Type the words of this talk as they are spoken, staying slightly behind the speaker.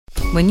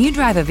When you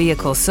drive a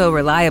vehicle so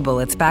reliable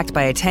it's backed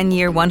by a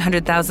 10-year,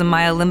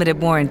 100,000-mile limited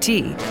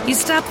warranty, you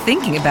stop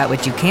thinking about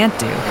what you can't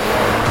do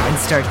and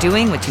start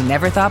doing what you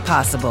never thought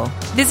possible.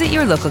 Visit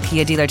your local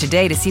Kia dealer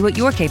today to see what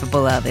you're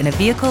capable of in a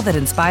vehicle that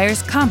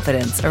inspires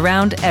confidence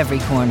around every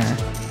corner.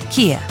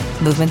 Kia,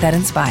 movement that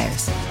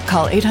inspires.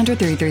 Call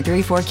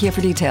 800-333-4KIA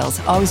for details.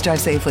 Always drive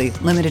safely.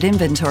 Limited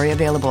inventory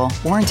available.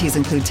 Warranties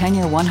include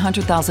 10-year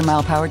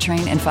 100,000-mile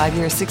powertrain and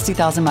 5-year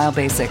 60,000-mile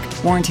basic.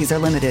 Warranties are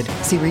limited.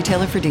 See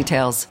retailer for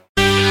details.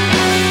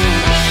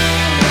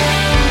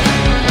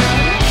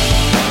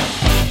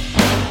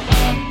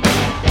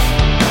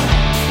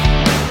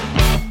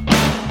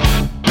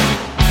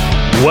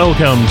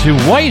 Welcome to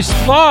Weiss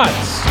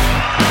Thoughts.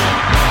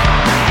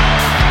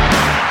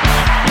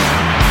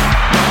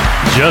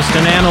 Just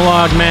an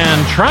analog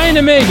man trying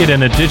to make it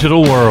in a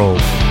digital world.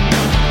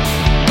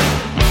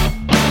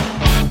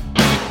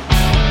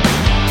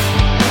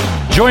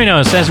 Join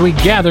us as we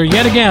gather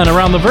yet again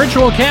around the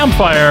virtual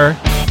campfire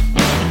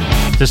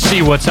to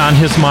see what's on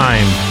his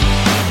mind.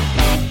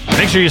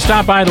 Make sure you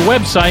stop by the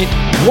website,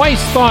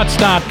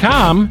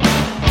 weissthoughts.com.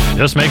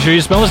 Just make sure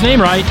you spell his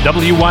name right,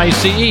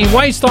 W-Y-C-E,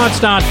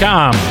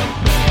 weissthoughts.com.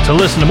 To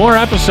listen to more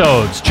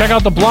episodes, check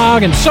out the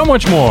blog, and so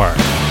much more.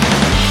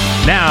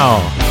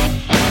 Now,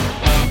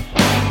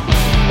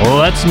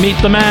 let's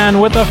meet the man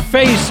with a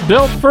face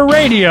built for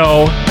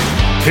radio.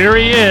 Here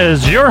he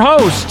is, your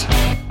host,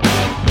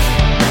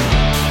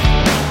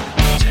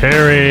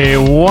 Terry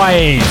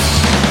Weiss.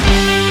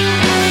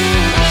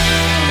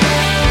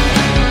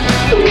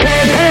 You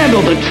can't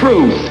handle the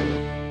truth.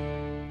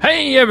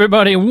 Hey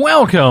everybody,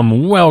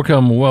 welcome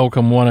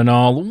one and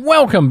all.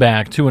 Welcome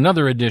back to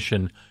another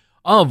edition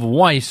of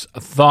Weiss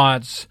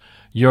Thoughts,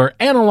 your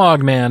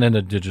analog man in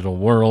a digital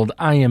world.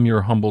 I am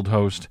your humbled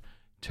host,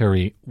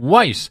 Terry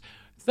Weiss.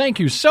 Thank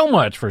you so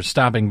much for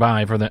stopping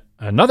by for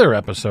another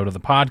episode of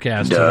the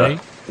podcast today.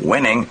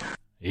 Winning.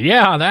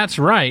 Yeah, that's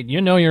right. You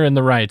know you're in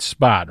the right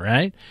spot,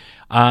 right?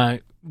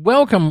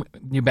 Welcoming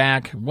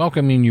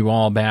you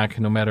all back,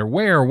 no matter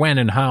where, when,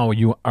 and how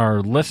you are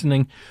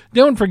listening.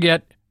 Don't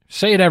forget,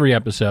 say it every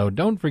episode,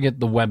 don't forget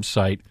the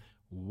website,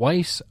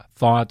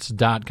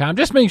 weissthoughts.com.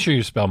 Just make sure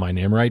you spell my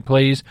name right,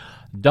 please.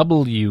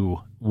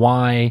 W-Y-C-E.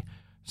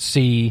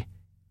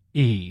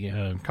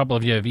 A couple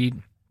of you have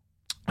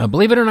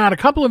believe it or not, a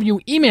couple of you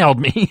emailed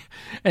me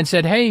and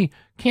said, hey,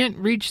 can't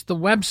reach the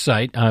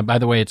website. By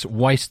the way, it's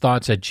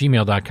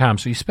weissthoughts@gmail.com.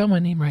 So you spell my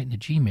name right in the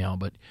Gmail,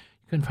 but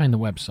you couldn't find the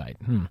website.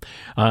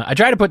 I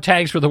try to put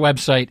tags for the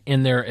website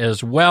in there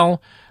as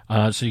well,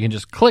 so you can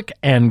just click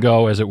and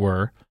go, as it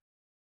were.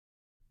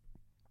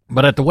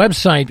 But at the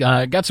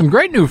website, got some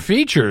great new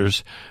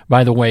features,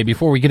 by the way.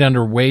 Before we get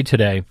underway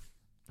today,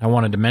 I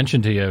wanted to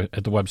mention to you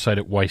at the website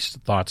at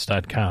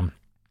weissthoughts.com.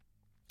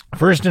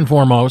 First and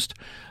foremost,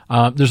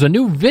 there's a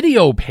new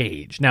video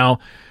page. Now,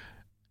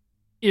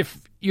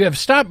 if you have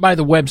stopped by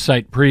the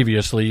website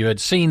previously, you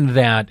had seen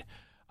that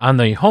on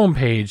the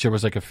homepage there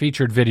was like a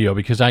featured video,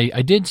 because I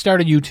did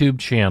start a YouTube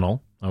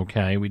channel.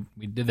 Okay, we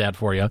did that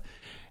for you.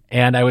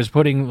 And I was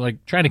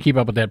trying to keep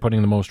up with that, putting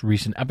the most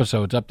recent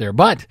episodes up there.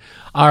 But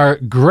our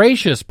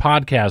gracious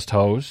podcast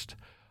host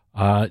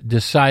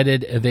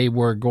decided they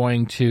were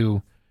going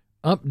to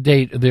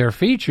update their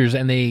features,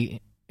 and they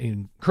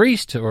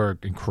increased,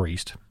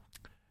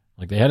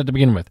 like they had at the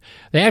beginning with.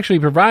 They actually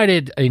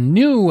provided a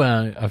new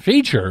a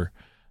feature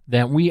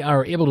that we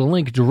are able to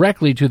link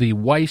directly to the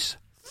Weiss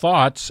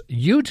Thoughts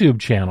YouTube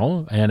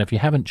channel. And if you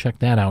haven't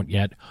checked that out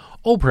yet,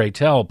 oh, pray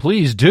tell,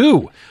 please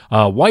do.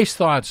 Weiss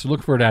Thoughts,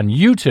 look for it on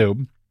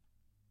YouTube.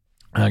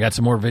 I got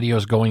some more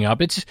videos going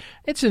up. It's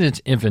in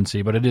its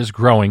infancy, but it is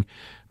growing.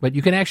 But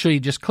you can actually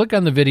just click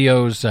on the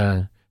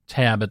videos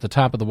tab at the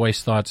top of the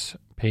Weiss Thoughts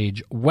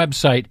page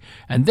website,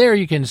 and there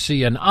you can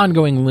see an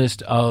ongoing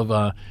list of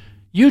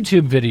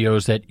YouTube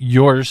videos that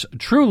yours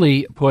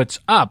truly puts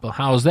up.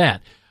 How's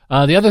that?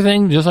 The other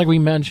thing, just like we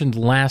mentioned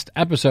last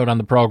episode on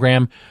the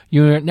program,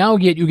 you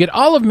get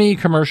all of me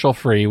commercial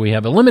free. We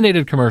have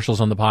eliminated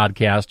commercials on the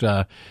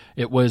podcast.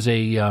 It was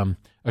a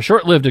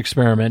short-lived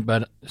experiment,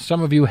 but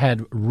some of you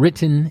had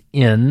written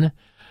in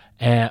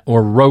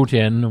or wrote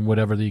in,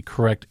 whatever the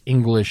correct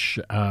English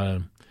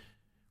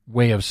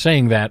way of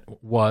saying that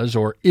was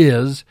or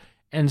is,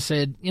 and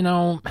said,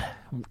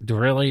 do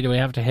we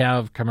have to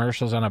have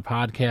commercials on a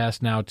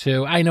podcast now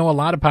too? I know a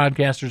lot of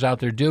podcasters out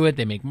there do it.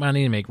 They make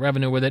money, they make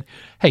revenue with it.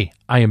 Hey,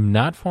 I am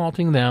not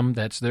faulting them.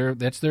 That's their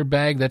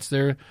bag. That's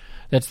their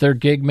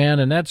gig, man,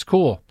 and that's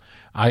cool.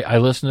 I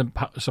listen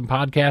to some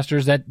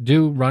podcasters that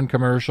do run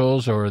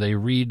commercials, or they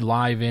read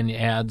live on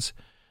air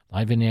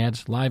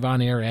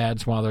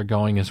ads while they're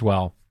going as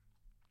well.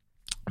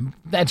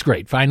 That's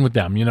great. Fine with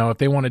them. If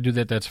they want to do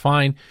that, that's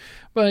fine.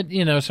 But,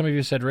 some of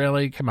you said,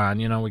 really? Come on.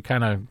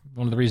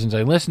 One of the reasons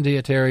I listen to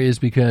you, Terry, is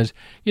because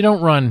you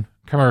don't run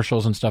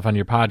commercials and stuff on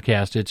your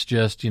podcast. It's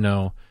just,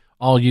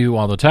 all you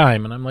all the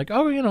time. And I'm like,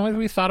 oh,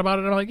 we thought about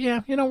it. I'm like,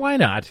 yeah, why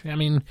not? I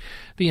mean,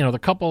 the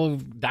couple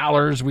of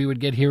dollars we would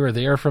get here or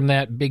there from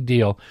that, big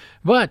deal.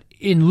 But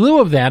in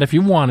lieu of that, if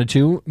you wanted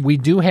to, we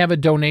do have a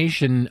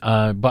donation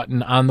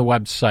button on the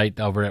website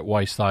over at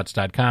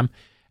weissthoughts.com.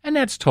 And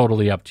that's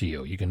totally up to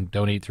you. You can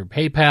donate through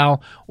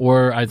PayPal,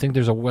 or I think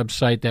there's a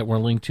website that we're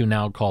linked to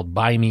now called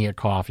Buy Me a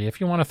Coffee.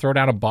 If you want to throw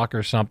down $1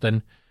 or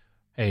something,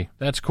 hey,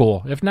 that's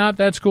cool. If not,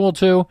 that's cool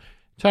too.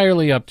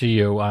 Entirely up to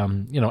you.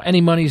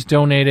 Any money's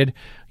donated,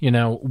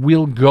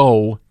 will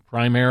go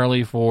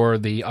primarily for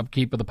the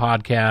upkeep of the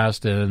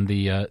podcast and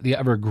the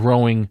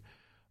ever-growing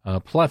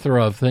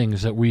plethora of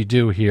things that we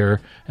do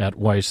here at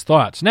Weiss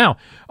Thoughts. Now,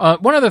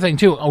 one other thing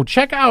too.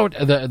 Check out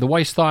the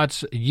Weiss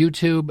Thoughts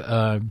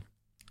YouTube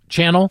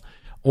channel,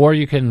 or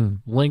you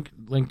can link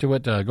to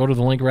it. Go to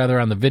the link rather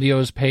on the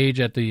videos page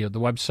at the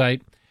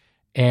website.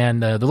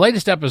 And the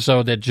latest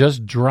episode that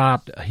just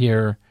dropped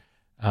here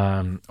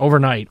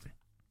overnight,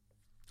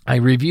 I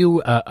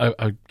review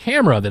a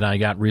camera that I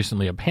got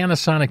recently, a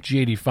Panasonic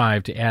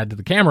G85, to add to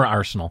the camera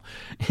arsenal.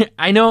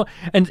 I know,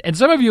 and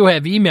some of you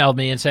have emailed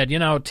me and said,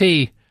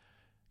 T,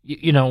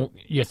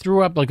 you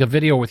threw up like a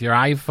video with your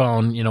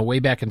iPhone, way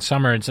back in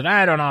summer and said,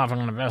 I don't know if I'm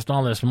going to invest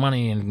all this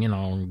money in,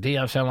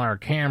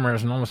 DSLR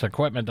cameras and all this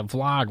equipment to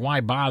vlog.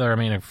 Why bother? I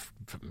mean, if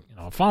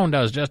a phone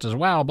does just as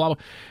well, blah,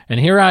 blah. And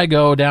here I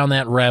go down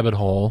that rabbit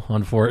hole,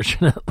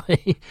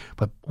 unfortunately.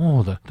 But,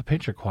 the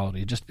picture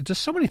quality, just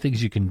so many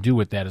things you can do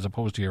with that as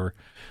opposed to your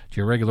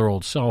regular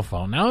old cell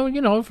phone.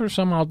 Now, for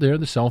some out there,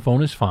 the cell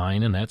phone is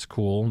fine, and that's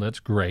cool. That's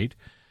great.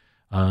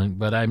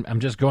 But I'm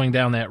just going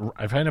down that.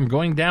 I find I'm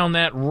going down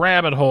that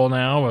rabbit hole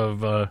now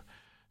of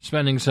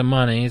spending some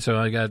money. So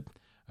I got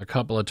a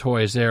couple of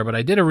toys there. But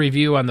I did a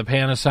review on the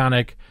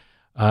Panasonic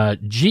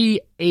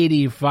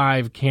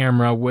G85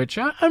 camera, which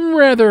I'm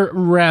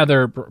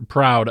rather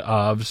proud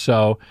of.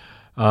 So,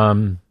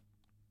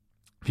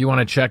 if you want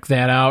to check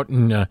that out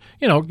and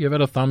give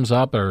it a thumbs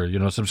up or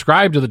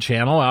subscribe to the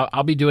channel,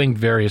 I'll be doing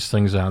various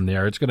things on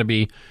there. It's going to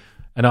be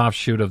an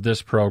offshoot of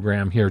this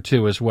program here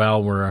too, as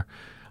well, where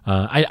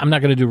I'm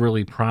not going to do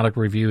really product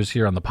reviews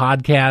here on the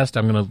podcast.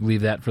 I'm going to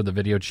leave that for the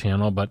video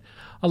channel. But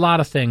a lot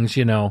of things,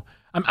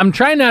 I'm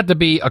trying not to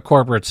be a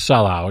corporate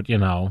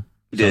sellout.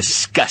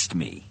 Disgust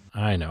me.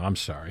 I know, I'm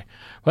sorry.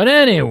 But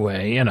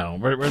anyway,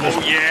 we're just...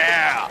 Oh,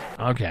 yeah!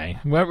 Okay.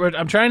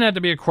 I'm trying not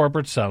to be a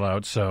corporate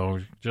sellout,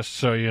 so just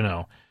so you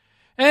know.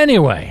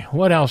 Anyway,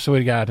 what else do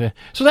we got?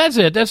 So that's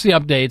it. That's the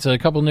updates. A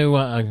couple new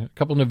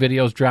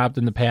videos dropped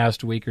in the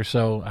past week or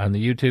so on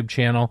the YouTube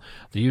channel.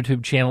 The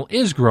YouTube channel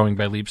is growing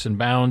by leaps and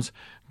bounds,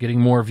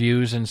 getting more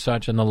views and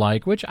such and the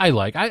like, which I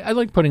like. I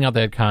like putting out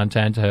that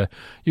content.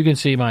 You can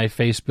see my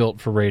face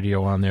built for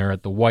radio on there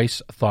at the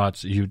Weiss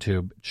Thoughts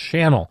YouTube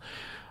channel.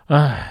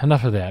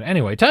 Enough of that.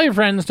 Anyway, tell your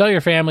friends, tell your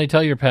family,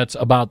 tell your pets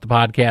about the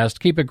podcast.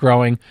 Keep it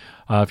growing.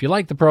 If you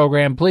like the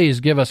program, please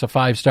give us a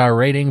 5-star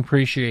rating.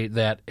 Appreciate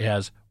that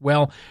as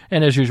well.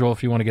 And as usual,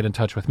 if you want to get in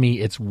touch with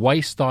me, it's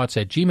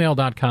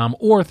weissthoughts@gmail.com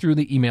or through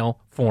the email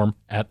form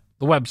at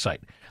the website.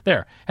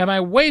 There. Have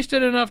I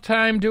wasted enough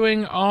time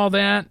doing all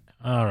that?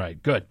 All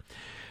right, good.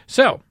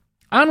 So,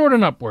 onward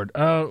and upward.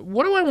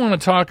 What do I want to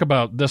talk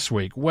about this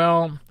week?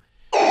 Well,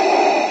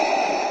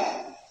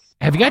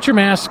 have you got your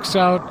masks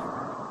out?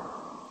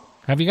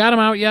 Have you got them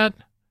out yet?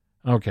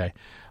 Okay.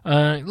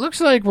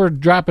 Looks like we're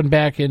dropping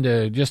back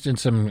into, just in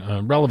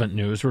some relevant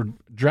news, we're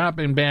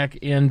dropping back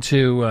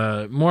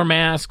into more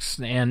masks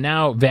and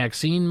now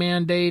vaccine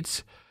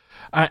mandates.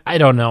 I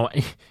don't know.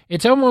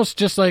 It's almost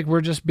just like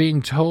we're just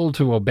being told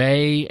to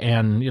obey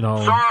and,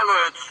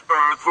 Silence,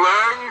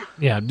 Earthling!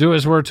 Yeah, do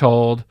as we're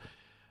told.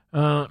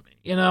 I've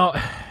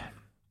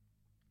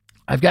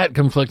got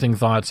conflicting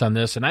thoughts on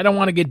this, and I don't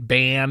want to get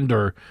banned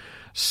or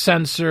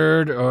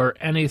censored or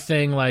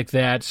anything like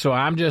that, so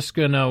I'm just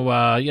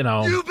gonna,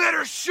 You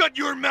better shut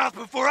your mouth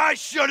before I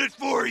shut it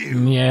for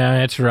you! Yeah,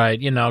 that's right,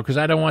 because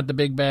I don't want the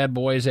big bad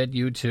boys at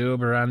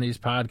YouTube or on these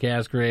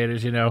podcast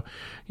creators, you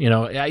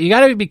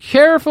gotta be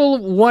careful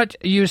what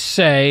you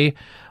say,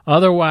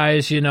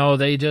 otherwise,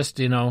 they just,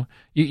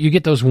 you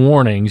get those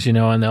warnings,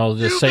 and they'll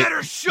just say... You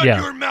better shut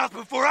your mouth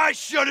before I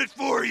shut it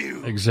for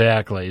you!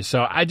 Exactly,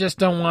 so I just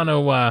don't want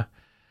to,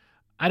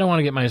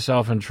 get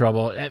myself in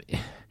trouble.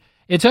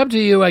 It's up to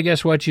you, I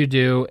guess, what you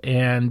do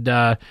and,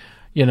 how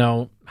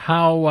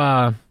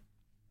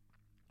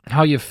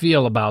you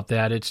feel about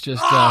that. It's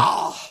just...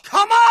 oh,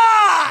 come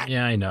on!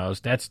 Yeah, I know.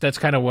 That's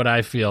kind of what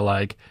I feel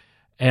like.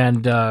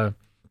 And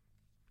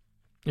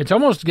it's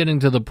almost getting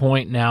to the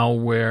point now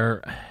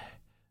where,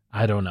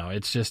 I don't know,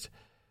 it's just...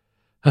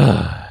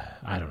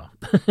 I don't know.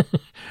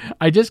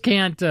 I just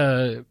can't...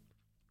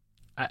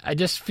 I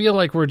just feel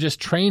like we're just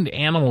trained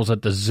animals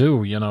at the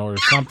zoo, or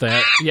something.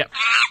 Yeah,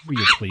 will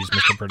you please,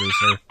 Mr.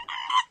 Producer?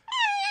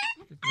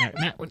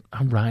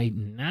 All right,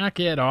 knock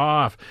it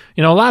off.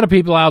 A lot of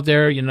people out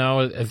there,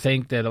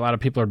 think that a lot of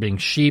people are being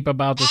sheep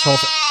about this whole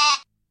thing.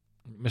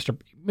 Mr.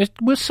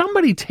 Will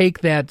somebody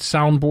take that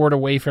soundboard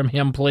away from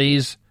him,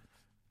 please?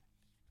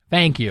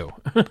 Thank you.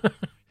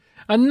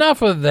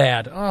 Enough of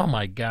that. Oh,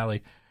 my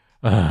golly.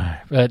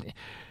 But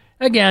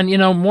again,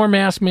 more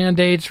mask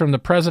mandates from the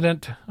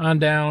president on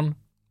down.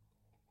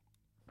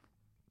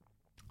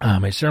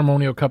 My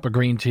ceremonial cup of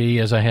green tea,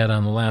 as I had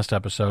on the last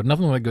episode.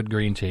 Nothing like good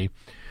green tea.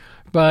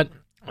 But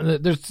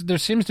there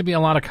seems to be a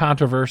lot of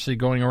controversy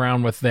going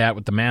around with that,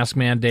 with the mask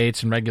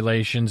mandates and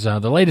regulations. The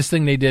latest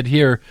thing they did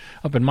here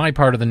up in my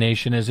part of the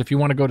nation is if you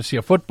want to go to see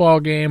a football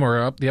game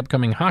or the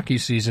upcoming hockey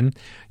season,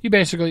 you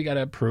basically got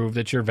to prove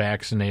that you're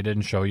vaccinated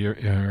and show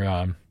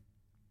you're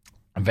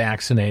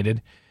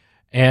vaccinated.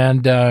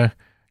 And,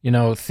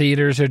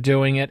 theaters are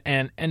doing it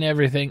and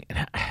everything.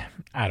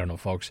 I don't know,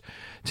 folks.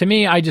 To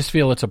me, I just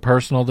feel it's a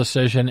personal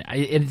decision.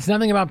 It's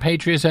nothing about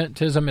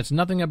patriotism. It's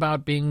nothing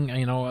about being, a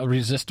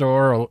resistor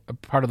or a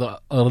part of the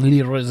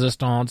elite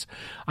resistance.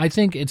 I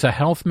think it's a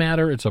health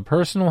matter. It's a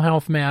personal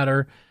health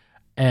matter.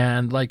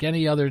 And like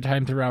any other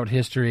time throughout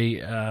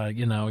history,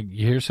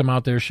 you hear some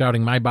out there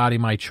shouting, my body,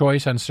 my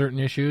choice on certain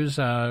issues.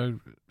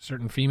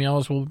 Certain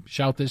females will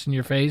shout this in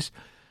your face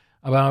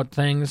about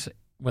things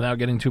without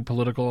getting too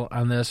political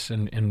on this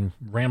and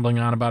rambling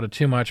on about it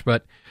too much.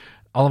 But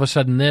all of a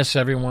sudden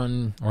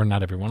everyone, or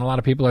not everyone, a lot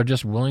of people are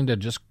just willing to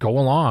just go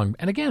along.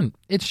 And again,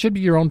 it should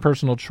be your own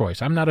personal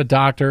choice. I'm not a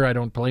doctor. I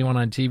don't play one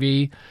on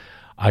TV.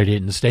 I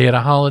didn't stay at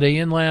a Holiday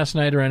Inn last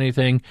night or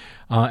anything.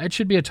 It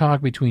should be a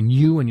talk between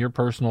you and your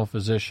personal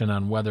physician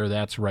on whether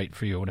that's right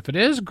for you. And if it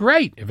is,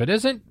 great. If it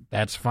isn't,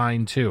 that's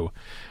fine too.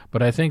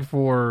 But I think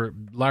for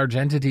large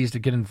entities to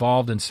get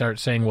involved and start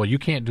saying, well, you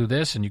can't do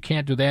this and you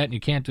can't do that and you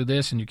can't do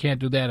this and you can't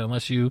do that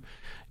unless you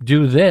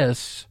do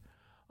this,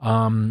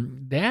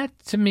 that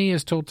to me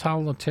is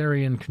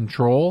totalitarian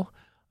control.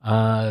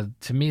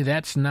 To me,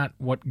 that's not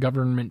what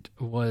government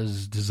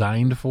was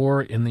designed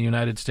for in the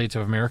United States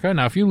of America.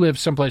 Now, if you live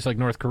someplace like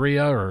North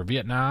Korea or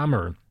Vietnam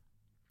or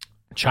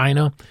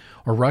China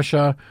or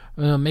Russia,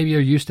 maybe you're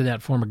used to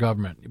that form of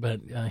government.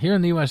 But here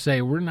in the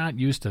USA, we're not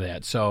used to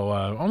that. So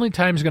only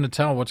time's going to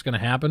tell what's going to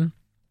happen.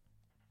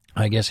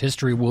 I guess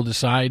history will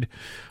decide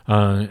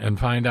and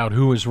find out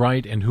who is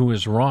right and who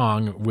is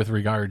wrong with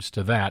regards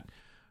to that.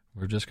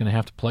 We're just going to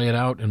have to play it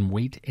out and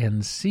wait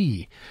and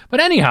see.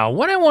 But anyhow,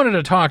 what I wanted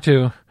to talk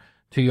to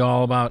you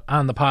all about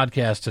on the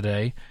podcast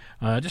today,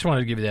 I just wanted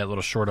to give you that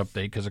little short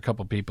update because a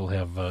couple people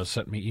have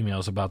sent me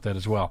emails about that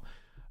as well.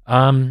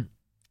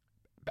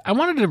 I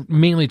wanted to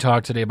mainly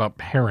talk today about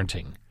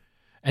parenting.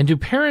 And do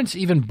parents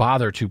even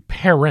bother to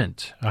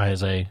parent,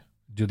 as I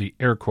do the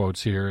air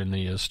quotes here in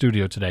the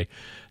studio today?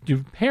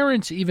 Do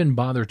parents even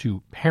bother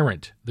to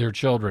parent their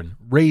children,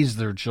 raise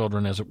their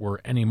children, as it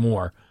were,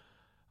 anymore?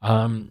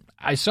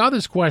 I saw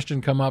this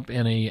question come up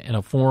in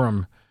a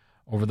forum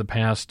over the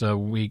past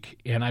week,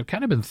 and I've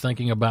kind of been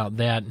thinking about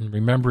that and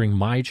remembering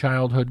my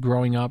childhood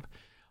growing up,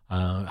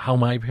 how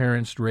my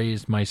parents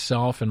raised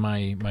myself and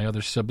my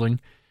other sibling,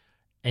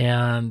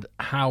 and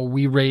how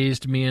we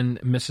raised, me and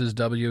Mrs.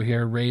 W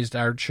here, raised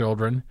our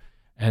children,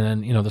 and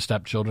then, the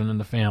stepchildren in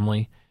the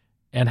family,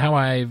 and how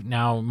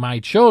my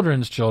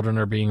children's children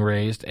are being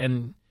raised.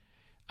 And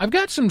I've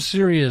got some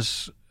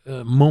serious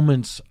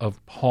moments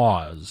of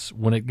pause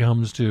when it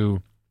comes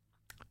to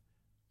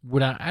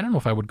I don't know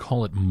if I would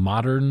call it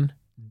modern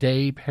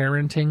day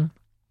parenting,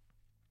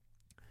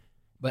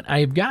 but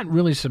I've got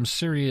really some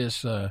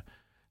serious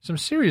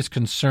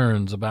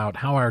concerns about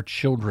how our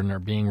children are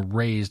being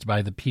raised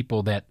by the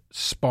people that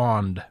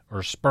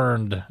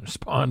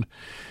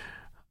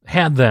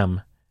had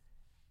them.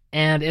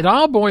 And it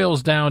all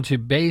boils down to,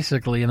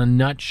 basically, in a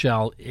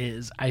nutshell,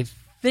 is I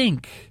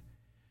think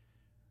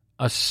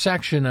a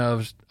section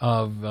of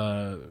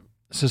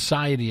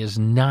society is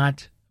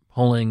not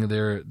pulling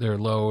their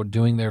load,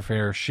 doing their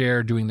fair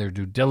share, doing their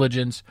due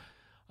diligence,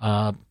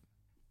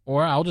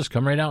 or I'll just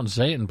come right out and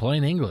say it in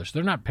plain English.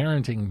 They're not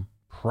parenting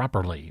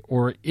properly,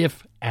 or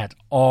if at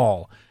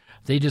all.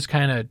 They just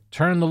kind of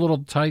turn the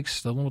little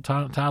tykes, the little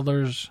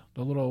toddlers,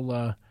 the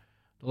little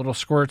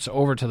squirts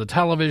over to the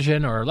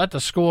television, or let the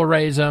school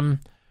raise them.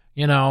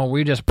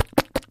 We just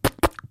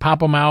pop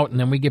them out, and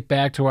then we get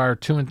back to our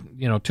 2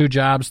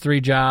 jobs,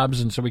 3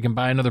 jobs, and so we can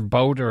buy another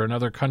boat or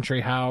another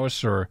country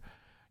house or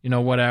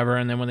whatever.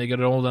 And then when they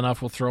get old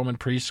enough, we'll throw them in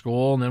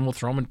preschool, and then we'll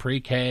throw them in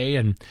pre-K,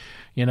 and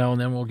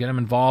then we'll get them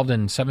involved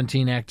in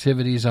 17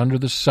 activities under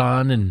the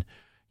sun, and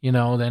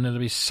then it'll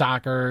be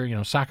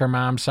soccer, soccer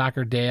mom,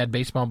 soccer dad,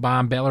 baseball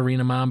mom,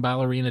 ballerina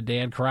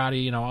dad,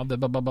 karate, all the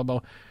blah, blah, blah, blah.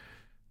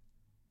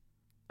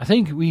 I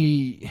think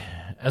we,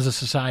 as a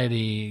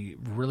society,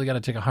 really got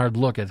to take a hard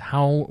look at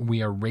how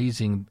we are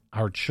raising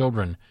our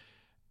children.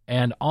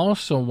 And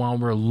also, while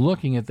we're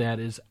looking at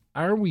that,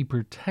 are we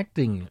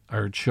protecting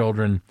our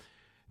children?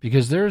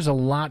 Because there's a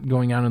lot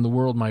going on in the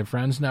world, my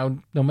friends. Now,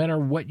 no matter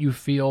what you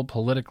feel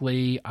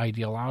politically,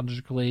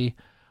 ideologically,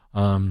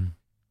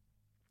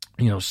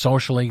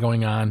 socially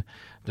going on,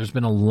 there's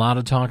been a lot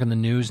of talk in the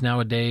news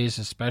nowadays,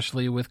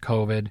 especially with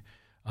COVID,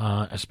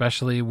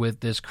 especially with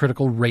this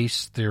critical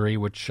race theory,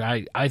 which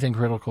I think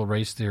critical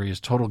race theory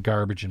is total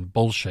garbage and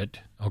bullshit.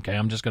 Okay,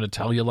 I'm just going to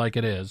tell you like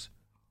it is.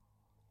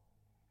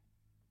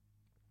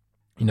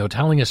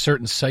 Telling a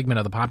certain segment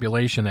of the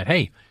population that,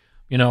 hey,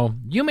 You know,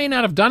 you may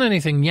not have done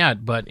anything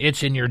yet, but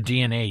it's in your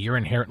DNA. You're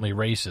inherently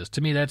racist.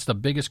 To me, that's the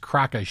biggest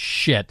crock of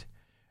shit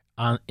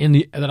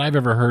that I've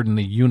ever heard in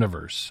the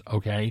universe,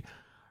 okay?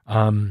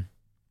 To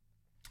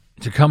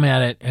come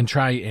at it and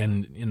try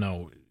and,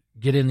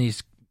 get in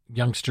these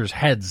youngsters'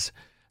 heads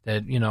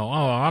that,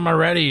 I'm a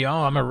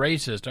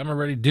racist, I'm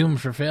already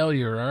doomed for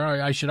failure,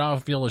 or I should all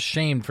feel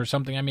ashamed for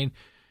something. I mean,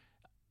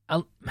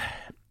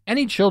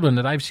 any children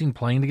that I've seen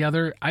playing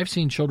together, I've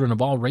seen children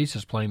of all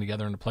races playing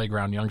together in the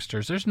playground,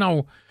 youngsters. There's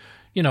no,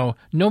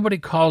 nobody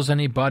calls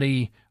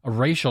anybody a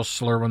racial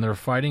slur when they're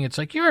fighting. It's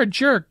like, you're a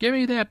jerk, give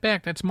me that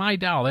back, that's my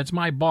doll, that's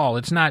my ball.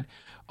 It's not,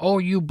 oh,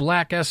 you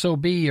black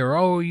SOB, or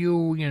oh,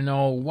 you,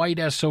 white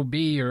SOB,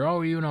 or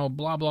oh,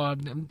 blah, blah.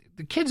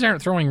 The kids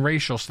aren't throwing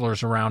racial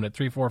slurs around at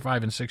 3, 4,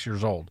 5, and 6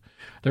 years old.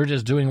 They're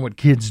just doing what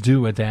kids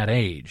do at that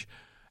age.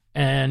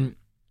 And,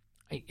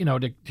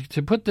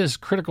 to put this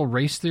critical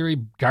race theory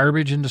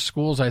garbage into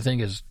schools, I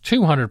think is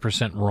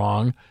 200%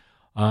 wrong.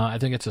 I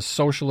think it's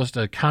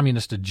a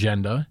communist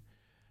agenda,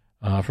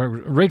 right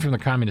from the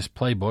communist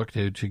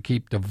playbook to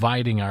keep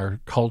dividing our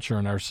culture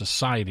and our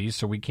society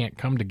so we can't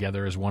come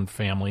together as one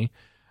family,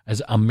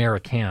 as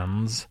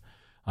Americans.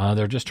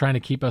 They're just trying to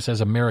keep us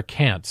as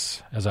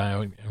Americans, as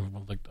a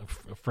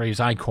phrase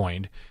I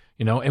coined,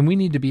 and we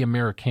need to be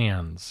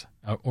Americans,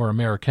 or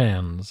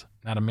Americans,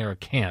 not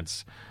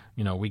Americans.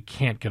 We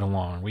can't get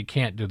along. We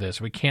can't do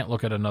this. We can't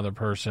look at another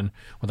person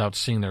without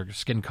seeing their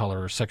skin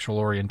color or sexual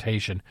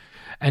orientation.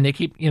 And they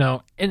keep,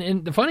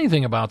 and the funny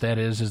thing about that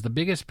is the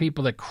biggest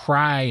people that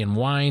cry and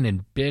whine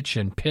and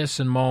bitch and piss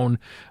and moan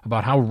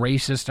about how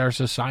racist our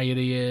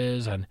society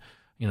is and,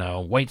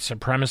 white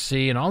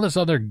supremacy and all this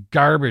other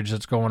garbage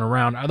that's going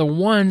around are the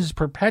ones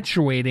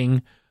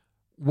perpetuating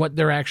what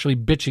they're actually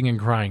bitching and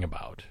crying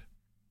about.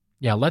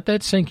 Yeah, let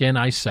that sink in.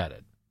 I said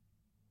it.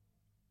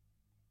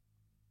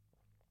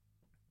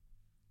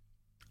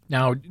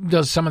 Now,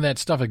 does some of that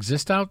stuff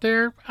exist out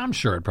there? I'm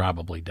sure it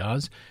probably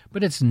does,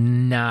 but it's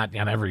not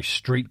on every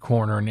street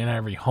corner and in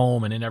every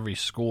home and in every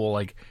school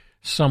like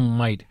some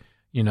might,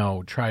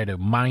 try to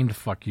mind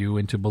fuck you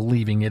into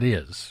believing it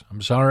is.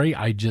 I'm sorry,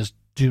 I just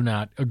do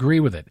not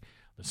agree with it.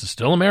 This is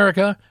still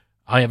America.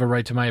 I have a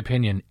right to my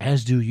opinion,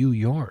 as do you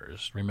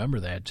yours. Remember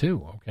that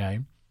too, okay?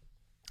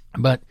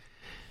 But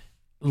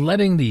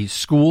letting the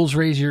schools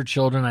raise your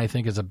children, I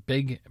think, is a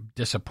big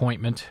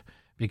disappointment.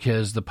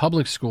 Because the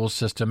public school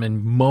system,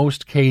 in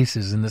most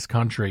cases in this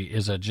country,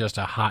 is just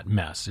a hot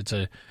mess. It's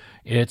a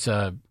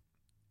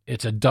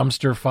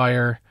dumpster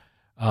fire.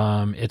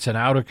 It's an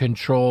out of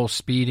control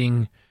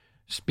speeding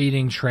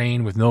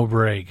train with no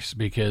brakes.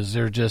 Because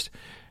they're just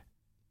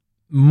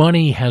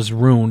money has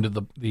ruined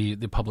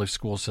the public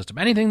school system.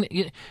 Anything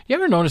you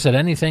ever notice that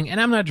anything?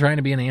 And I'm not trying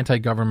to be an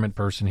anti-government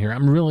person here.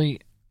 I'm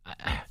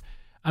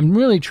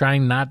really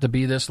trying not to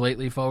be this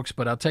lately, folks,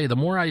 but I'll tell you, the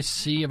more I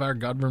see of our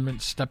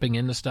government stepping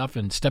into stuff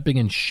and stepping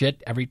in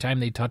shit every time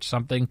they touch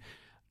something,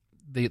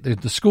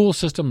 the school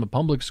system, the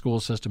public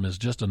school system is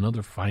just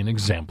another fine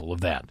example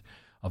of that,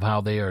 of how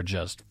they are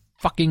just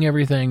fucking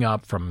everything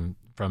up from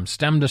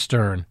stem to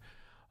stern.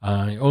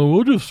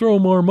 We'll just throw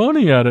more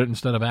money at it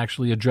instead of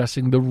actually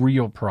addressing the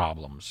real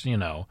problems,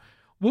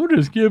 We'll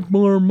just give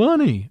more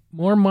money.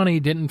 More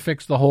money didn't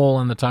fix the hole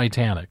in the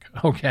Titanic,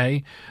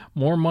 okay?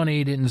 More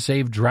money didn't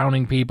save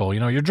drowning people.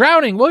 You're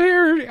drowning. Well,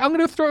 here, I'm going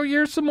to throw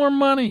you some more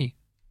money.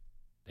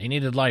 They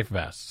needed life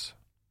vests.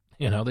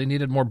 They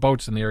needed more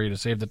boats in the area to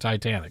save the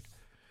Titanic,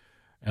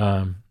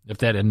 if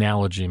that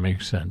analogy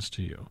makes sense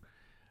to you.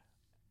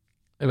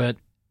 But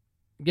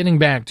getting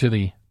back to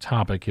the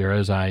topic here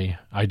as I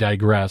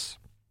digress,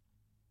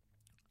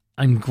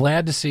 I'm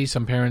glad to see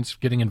some parents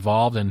getting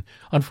involved, and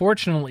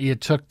unfortunately,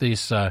 it took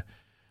this the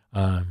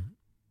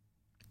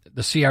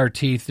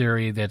CRT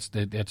theory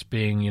that's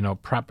being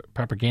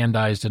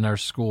propagandized in our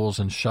schools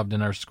and shoved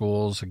in our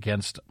schools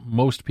against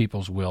most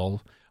people's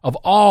will of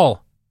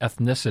all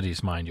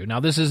ethnicities, mind you. Now,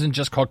 this isn't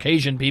just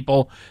Caucasian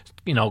people,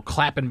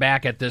 clapping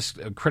back at this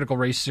critical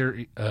race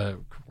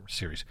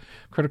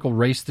critical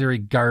race theory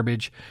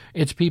garbage.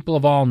 It's people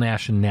of all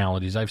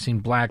nationalities. I've seen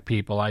black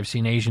people, I've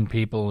seen Asian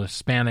people,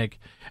 Hispanic.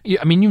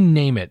 I mean, you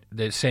name it.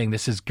 They're saying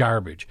this is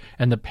garbage.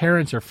 And the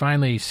parents are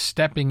finally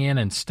stepping in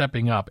and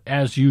stepping up,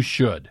 as you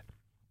should.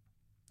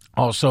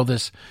 Also,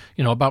 this,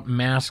 about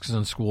masks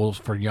in schools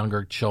for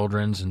younger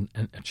children's and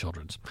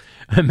children's.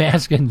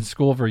 Masks in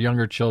school for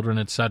younger children,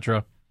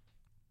 etc.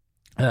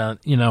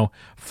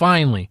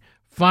 Finally,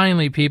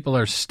 people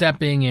are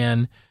stepping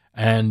in.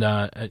 And,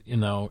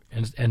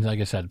 and like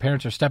I said,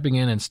 parents are stepping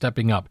in and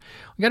stepping up.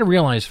 We got to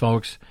realize,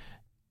 folks,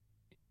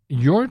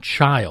 your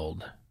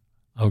child,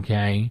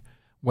 okay,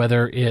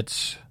 whether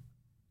it's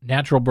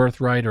natural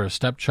birthright or a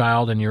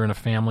stepchild and you're in a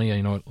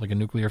family, like a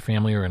nuclear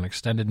family or an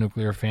extended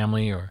nuclear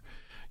family or,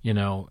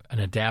 an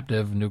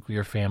adaptive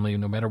nuclear family,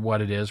 no matter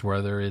what it is,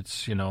 whether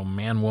it's,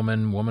 man,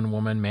 woman, woman,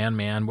 woman, man,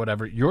 man,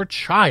 whatever, your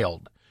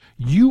child,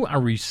 you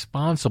are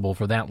responsible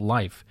for that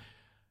life.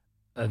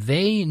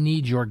 they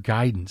need your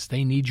guidance.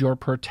 They need your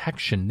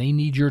protection. They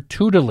need your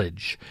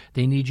tutelage.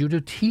 They need you to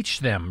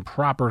teach them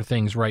proper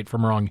things, right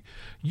from wrong.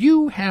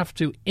 You have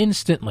to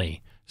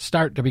instantly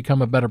start to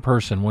become a better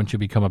person once you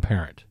become a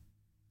parent.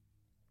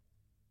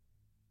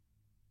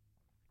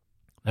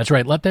 That's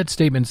right. Let that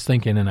statement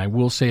sink in, and I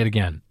will say it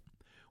again.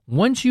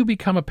 Once you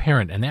become a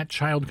parent and that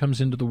child comes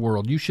into the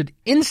world, you should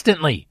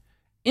instantly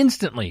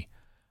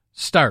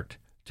start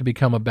to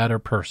become a better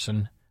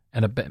person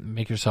and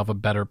make yourself a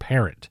better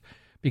parent.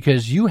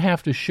 Because you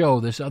have to show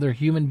this other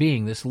human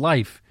being, this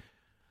life,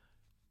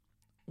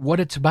 what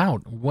it's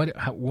about,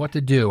 what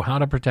to do, how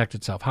to protect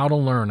itself, how to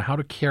learn, how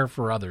to care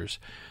for others.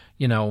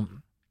 You know,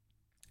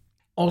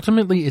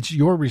 ultimately, it's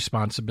your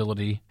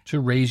responsibility to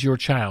raise your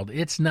child.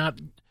 It's not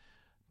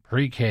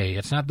pre-K.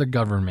 It's not the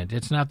government.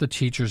 It's not the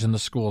teachers in the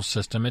school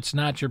system. It's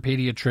not your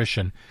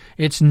pediatrician.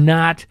 It's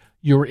not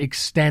your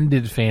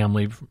extended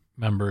family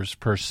members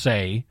per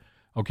se.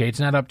 Okay, it's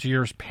not up to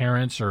your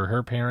parents or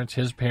her parents,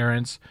 his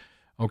parents.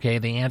 Okay,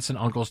 the aunts and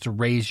uncles to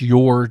raise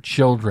your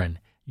children.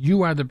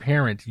 You are the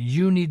parent.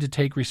 You need to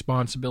take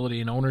responsibility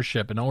and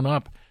ownership and own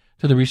up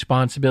to the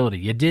responsibility.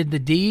 You did the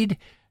deed,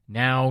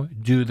 now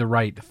do the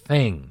right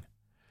thing.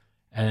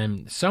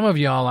 And some of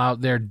y'all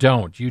out there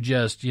don't. You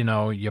just,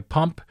 you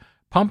pump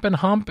and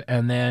hump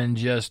and then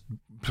just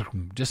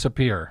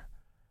disappear.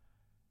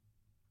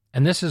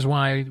 And this is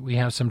why we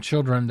have some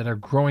children that are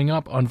growing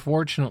up,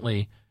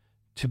 unfortunately,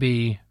 to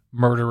be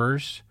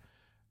murderers,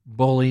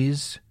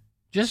 bullies,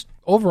 just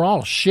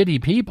overall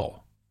shitty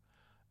people.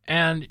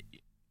 And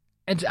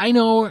I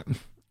know,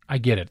 I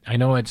get it. I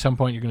know at some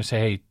point you're going to say,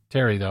 hey,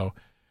 Terry, though,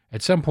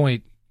 at some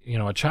point,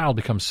 a child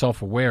becomes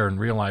self-aware and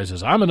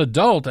realizes, I'm an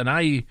adult and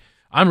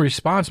I'm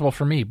responsible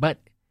for me. But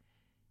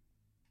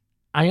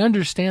I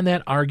understand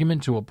that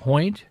argument to a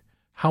point.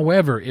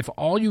 However, if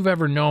all you've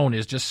ever known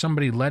is just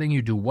somebody letting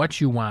you do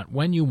what you want,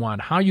 when you want,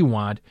 how you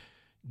want,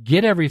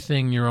 get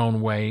everything your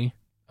own way,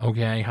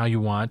 okay, how you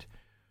want,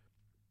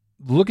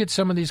 look at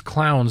some of these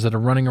clowns that are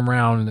running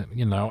around,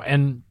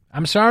 and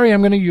I'm sorry,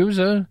 I'm going to use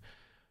a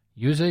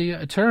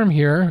term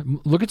here.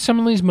 Look at some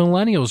of these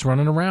millennials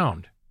running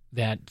around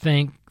that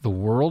think the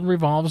world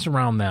revolves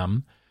around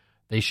them.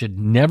 They should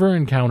never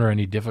encounter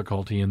any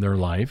difficulty in their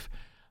life.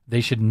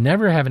 They should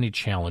never have any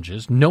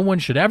challenges. No one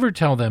should ever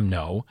tell them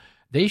no.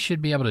 They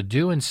should be able to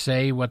do and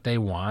say what they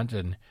want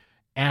and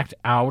act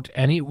out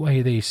any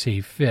way they see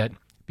fit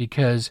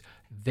because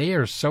they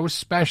are so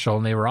special,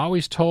 and they were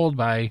always told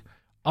by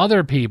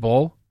other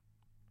people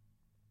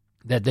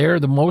that they're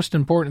the most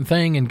important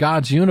thing in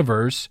God's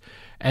universe,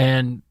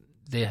 and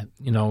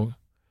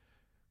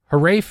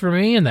hooray for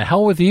me and the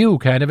hell with you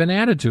kind of an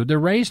attitude they're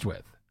raised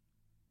with.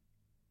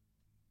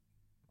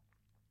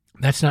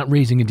 That's not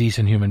raising a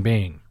decent human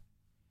being.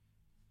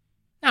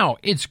 Now,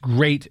 it's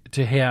great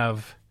to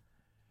have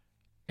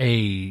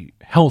a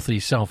healthy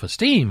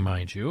self-esteem,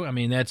 mind you. I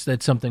mean, that's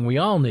something we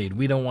all need.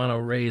 We don't want to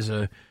raise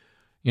a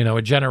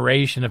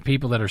generation of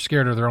people that are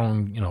scared of their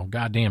own,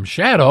 goddamn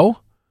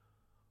shadow.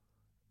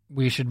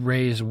 We should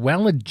raise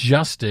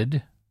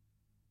well-adjusted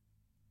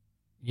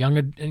young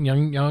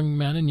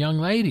men and young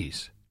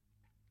ladies.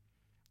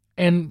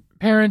 And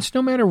parents,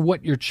 no matter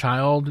what your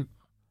child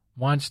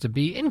wants to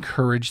be,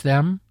 encourage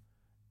them.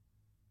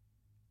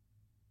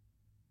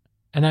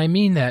 And I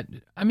mean that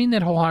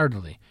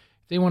wholeheartedly.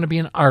 If they want to be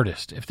an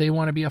artist, if they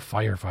want to be a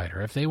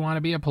firefighter, if they want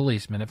to be a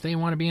policeman, if they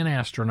want to be an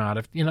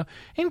astronaut,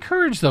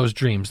 encourage those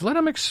dreams. Let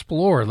them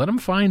explore. Let them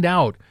find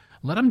out.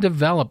 Let them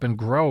develop and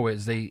grow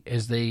as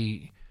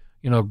they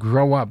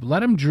grow up. Let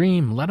them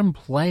dream. Let them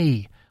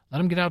play. Let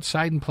them get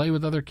outside and play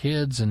with other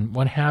kids and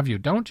what have you.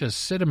 Don't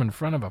just sit them in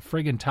front of a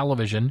friggin'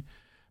 television,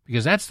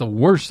 because that's the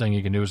worst thing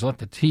you can do is let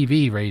the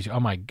TV raise you. Oh,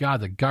 my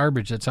God, the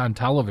garbage that's on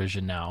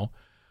television now,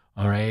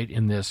 all right,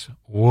 in this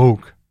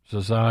woke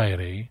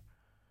society,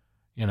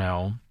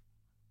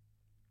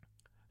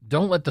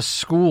 Don't let the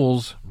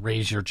schools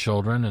raise your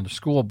children and the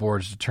school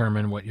boards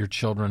determine what your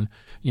children,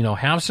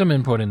 have some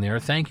input in there.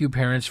 Thank you,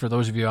 parents, for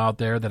those of you out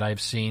there that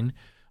I've seen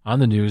on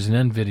the news and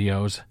in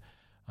videos,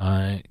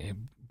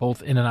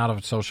 both in and out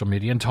of social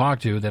media, and talk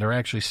to that are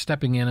actually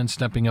stepping in and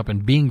stepping up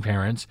and being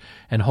parents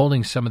and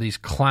holding some of these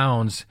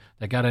clowns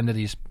that got into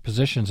these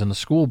positions in the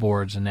school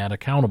boards and that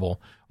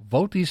accountable.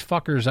 Vote these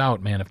fuckers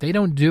out, man. If they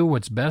don't do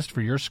what's best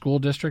for your school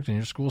district and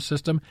your school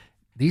system,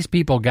 these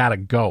people got to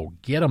go.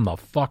 Get them the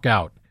fuck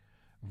out.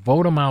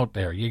 Vote them out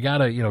there. You got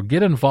to,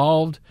 get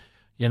involved.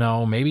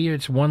 Maybe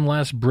it's one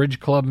less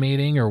bridge club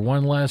meeting or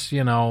one less,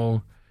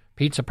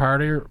 pizza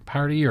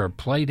party or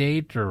play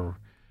date or,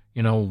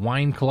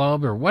 wine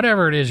club or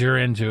whatever it is you're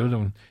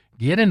into.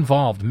 Get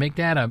involved. Make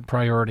that a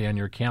priority on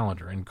your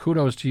calendar. And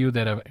kudos to you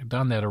that have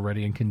done that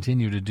already and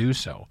continue to do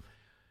so.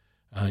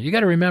 You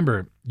got to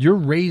remember, you're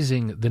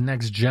raising the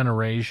next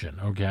generation,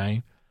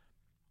 okay?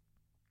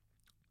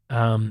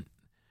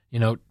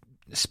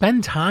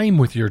 Spend time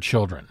with your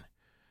children,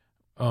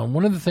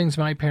 one of the things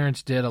my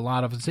parents did a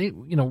lot of is they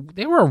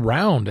were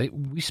around.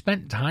 We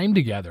spent time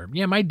together.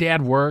 Yeah, my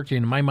dad worked,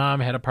 and my mom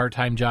had a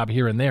part-time job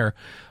here and there,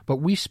 but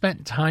we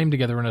spent time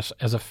together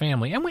as a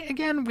family. And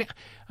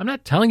I'm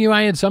not telling you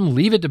I had some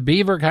Leave It to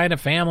Beaver kind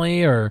of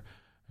family, or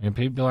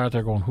people are out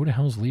there going, who the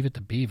hell's Leave It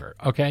to Beaver?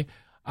 Okay.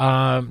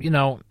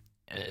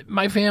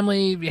 My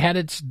family had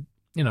its,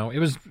 it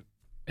was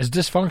as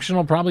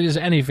dysfunctional probably as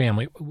any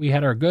family. We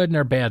had our good and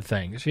our bad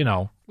things.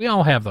 We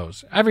all have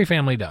those. Every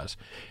family does.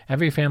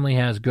 Every family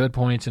has good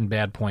points and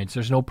bad points.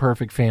 There's no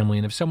perfect family.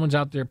 And if someone's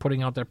out there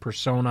putting out their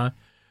persona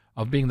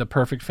of being the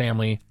perfect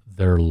family,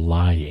 they're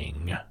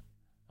lying.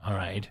 All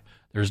right?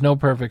 There's no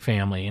perfect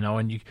family,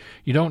 and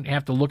you don't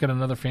have to look at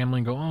another family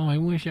and go, oh, I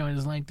wish I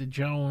was like the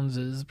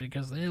Joneses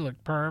because they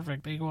look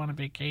perfect. They go on a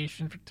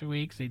vacation for 2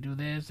 weeks. They do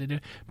this. They do.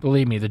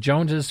 Believe me, the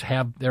Joneses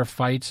have their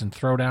fights and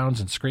throwdowns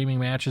and screaming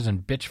matches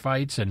and bitch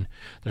fights, and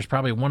there's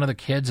probably one of the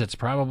kids that's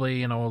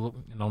probably,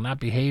 not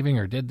behaving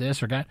or did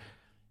this or that.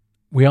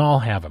 We all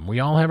have them. We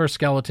all have our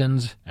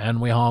skeletons,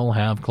 and we all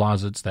have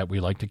closets that we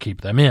like to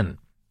keep them in.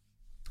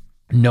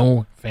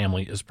 No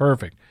family is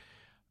perfect.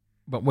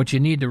 But what you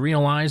need to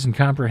realize and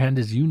comprehend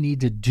is you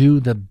need to do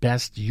the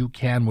best you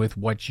can with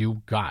what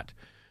you got.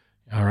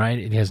 All right?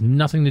 It has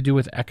nothing to do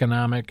with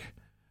economic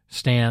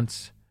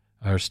stance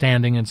or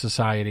standing in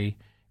society.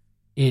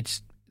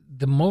 It's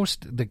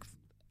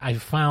I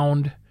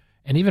found,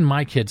 and even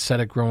my kids said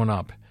it growing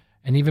up,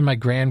 and even my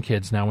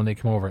grandkids now when they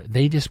come over,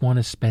 they just want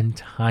to spend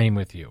time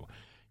with you.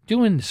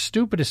 Doing the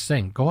stupidest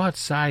thing, go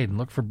outside and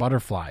look for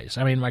butterflies.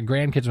 I mean, my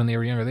grandkids, when they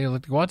were younger, they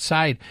would go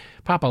outside.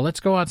 Papa, let's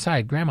go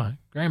outside. Grandma,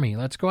 Grammy,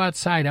 let's go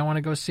outside. I want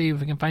to go see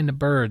if we can find the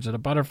birds or the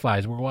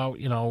butterflies. We'll go out,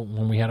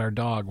 when we had our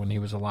dog when he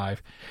was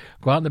alive.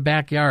 Go out in the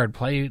backyard,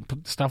 play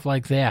stuff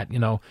like that.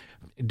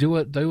 Do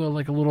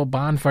like a little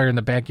bonfire in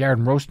the backyard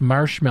and roast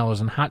marshmallows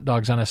and hot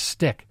dogs on a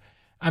stick.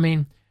 I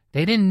mean,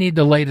 they didn't need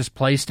the latest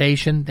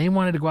PlayStation. They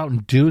wanted to go out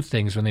and do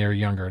things when they were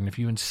younger. And if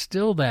you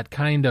instill that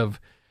kind of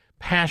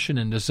passion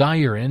and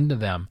desire into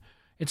them,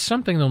 it's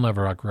something they'll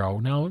never outgrow.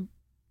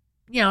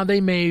 Now, they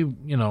may,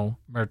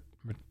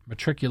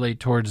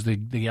 matriculate towards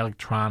the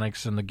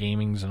electronics and the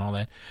gamings and all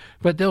that,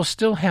 but they'll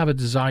still have a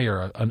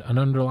desire, an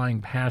underlying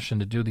passion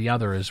to do the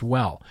other as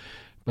well.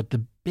 But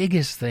the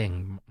biggest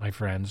thing, my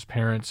friends,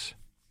 parents,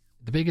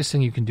 the biggest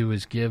thing you can do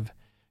is give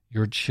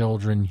your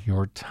children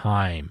your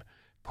time.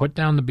 Put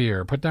down the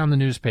beer, put down the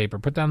newspaper,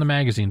 put down the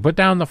magazine, put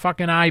down the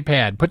fucking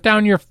iPad, put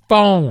down your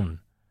phone.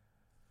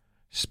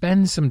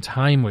 Spend some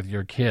time with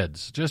your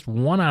kids, just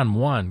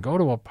one-on-one. Go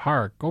to a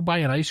park. Go buy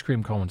an ice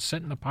cream cone.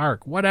 Sit in the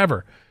park.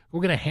 Whatever. Go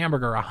get a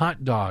hamburger, a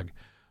hot dog.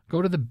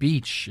 Go to the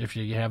beach if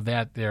you have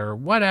that there.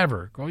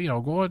 Whatever. Go,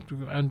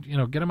 and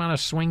get them on a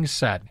swing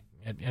set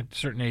at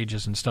certain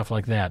ages and stuff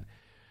like that.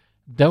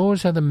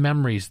 Those are the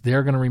memories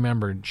they're going to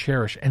remember and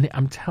cherish. And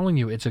I'm telling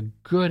you, it's a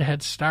good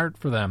head start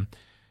for them.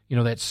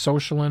 That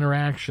social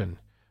interaction,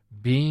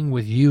 being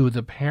with you,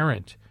 the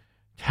parent.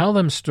 Tell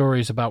them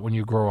stories about when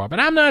you grow up. And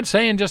I'm not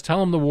saying just tell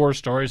them the war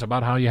stories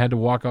about how you had to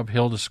walk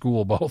uphill to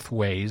school both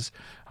ways.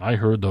 I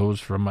heard those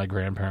from my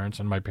grandparents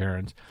and my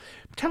parents.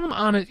 Tell them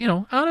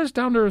honest,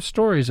 down-to-earth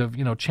stories of,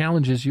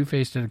 challenges you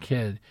faced as a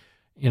kid,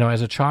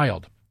 as a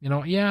child. You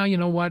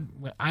know what?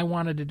 I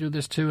wanted to do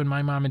this too, and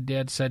my mom and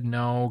dad said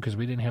no because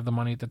we didn't have the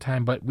money at the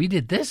time. But we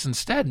did this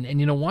instead, and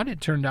you know what?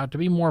 It turned out to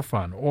be more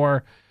fun.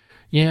 Or,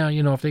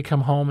 if they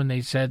come home and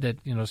they said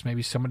that,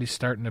 maybe somebody's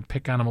starting to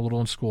pick on them a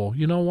little in school.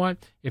 You know what?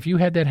 If you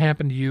had that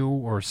happen to you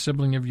or a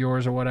sibling of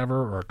yours or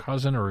whatever, or a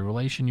cousin or a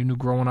relation you knew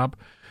growing up,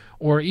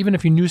 or even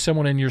if you knew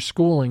someone in your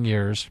schooling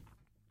years,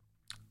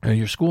 or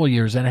your school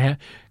years, and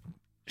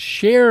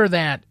share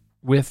that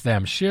with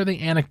them. Share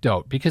the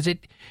anecdote because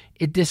it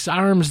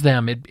disarms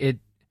them. It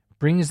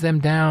brings them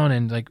down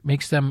and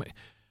makes them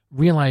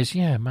realize,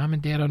 yeah, mom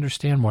and dad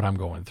understand what I'm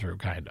going through,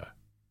 kind of.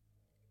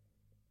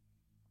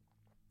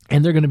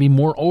 And they're going to be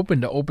more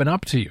open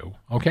up to you.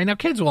 Okay, now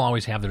kids will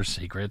always have their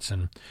secrets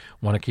and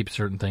want to keep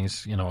certain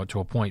things, to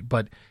a point.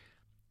 But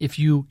if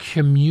you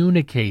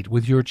communicate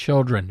with your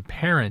children,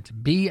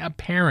 be a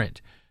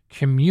parent,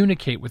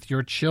 communicate with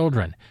your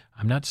children.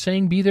 I'm not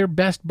saying be their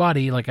best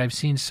buddy like I've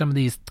seen some of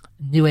these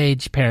new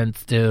age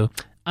parents do.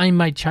 I'm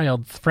my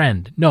child's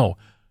friend. No,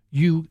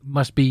 you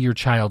must be your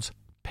child's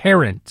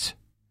parent.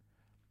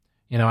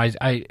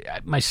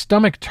 My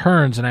stomach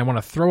turns and I want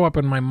to throw up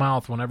in my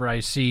mouth whenever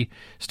I see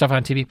stuff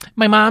on TV.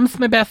 My mom's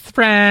my best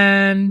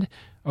friend.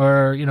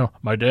 Or,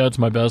 my dad's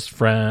my best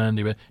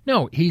friend.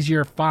 No, he's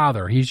your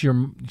father. She's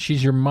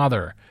your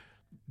mother.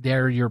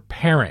 They're your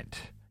parent.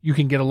 You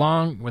can get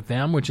along with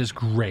them, which is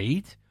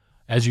great,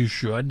 as you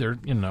should. They're,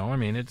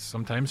 it's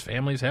sometimes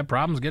families have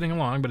problems getting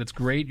along, but it's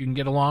great. You can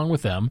get along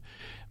with them.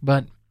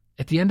 But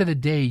at the end of the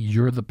day,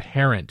 you're the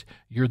parent.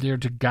 You're there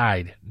to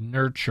guide,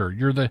 nurture.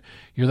 You're the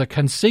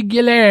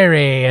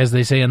consigliere, as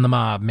they say in the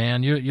mob,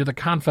 man. You're the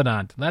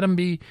confidant. Let them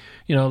be,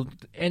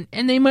 and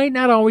they might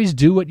not always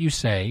do what you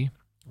say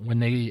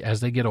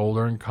as they get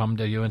older and come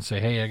to you and say,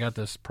 hey, I got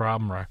this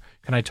problem, or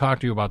can I talk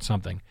to you about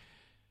something?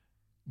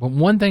 But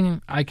one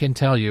thing I can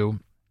tell you,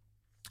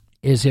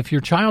 is if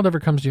your child ever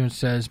comes to you and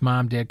says,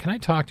 Mom, Dad, can I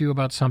talk to you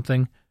about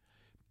something?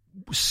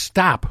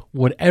 Stop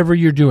whatever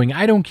you're doing.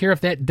 I don't care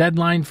if that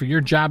deadline for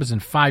your job is in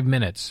 5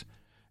 minutes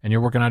and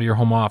you're working out of your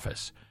home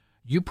office.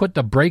 You put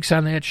the brakes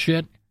on that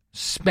shit,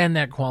 spend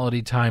that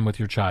quality time with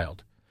your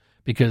child.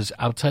 Because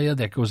I'll tell you,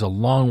 that goes a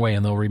long way,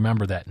 and they'll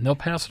remember that, and they'll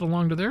pass it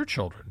along to their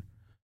children.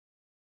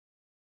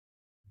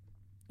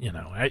 You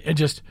know,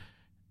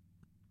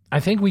 I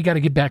think we got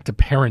to get back to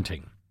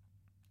parenting.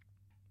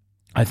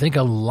 I think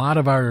a lot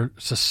of our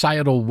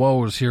societal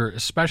woes here,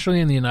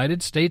 especially in the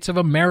United States of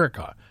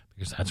America,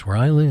 because that's where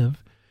I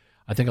live,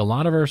 I think a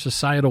lot of our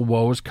societal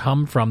woes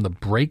come from the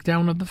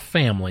breakdown of the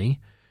family,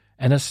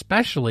 and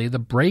especially the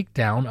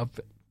breakdown of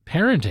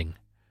parenting.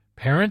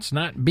 Parents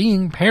not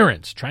being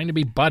parents, trying to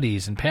be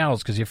buddies and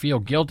pals because you feel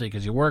guilty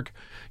because you work,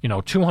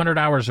 200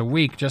 hours a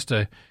week just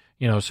to,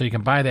 so you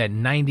can buy that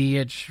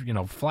 90-inch,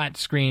 flat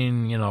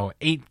screen,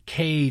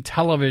 8K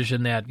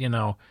television that,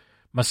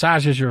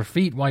 massages your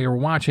feet while you're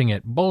watching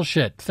it.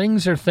 Bullshit.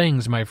 Things are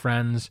things, my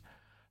friends.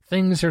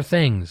 Things are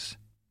things.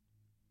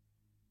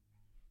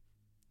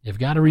 You've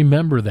got to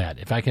remember that.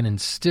 If I can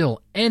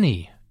instill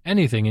anything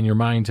in your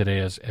mind today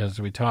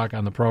as we talk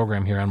on the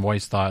program here on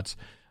Voice Thoughts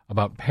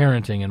about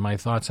parenting and my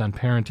thoughts on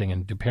parenting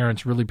and do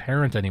parents really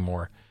parent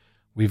anymore,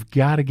 we've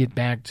got to get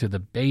back to the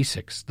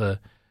basics, the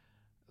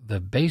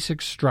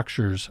basic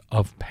structures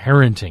of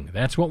parenting.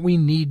 That's what we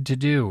need to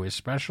do,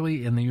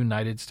 especially in the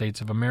United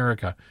States of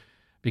America,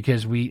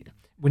 because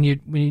when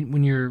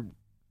you're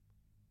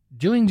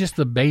doing just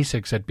the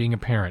basics at being a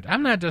parent,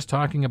 I'm not just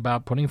talking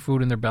about putting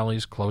food in their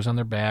bellies, clothes on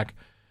their back,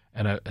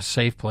 and a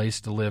safe place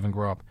to live and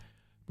grow up,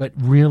 but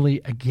really,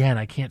 again,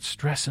 I can't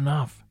stress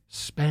enough.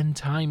 Spend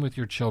time with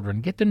your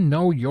children. Get to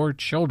know your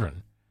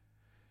children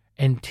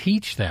and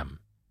teach them.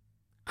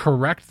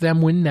 Correct them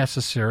when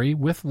necessary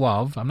with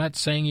love. I'm not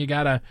saying you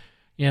got to,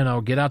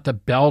 get out the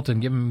belt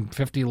and give them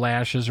 50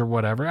 lashes or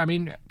whatever. I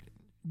mean,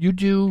 you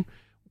do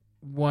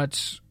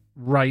what's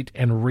right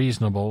and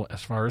reasonable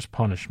as far as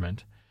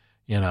punishment,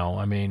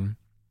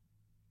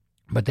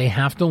 but they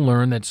have to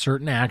learn that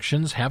certain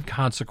actions have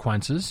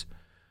consequences,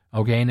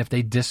 okay? And if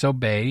they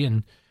disobey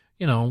and,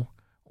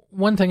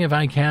 one thing if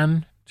I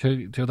can,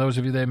 to those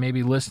of you that may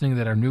be listening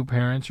that are new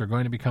parents or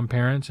going to become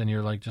parents and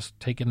you're like just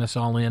taking this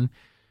all in,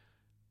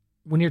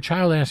 when your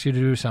child asks you to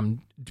do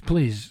something,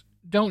 please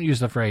don't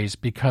use the phrase,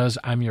 because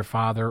I'm your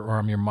father or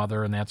I'm your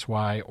mother and that's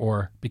why,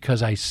 or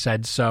because I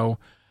said so.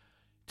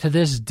 To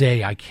this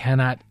day, I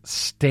cannot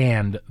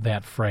stand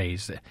that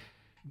phrase.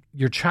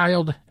 Your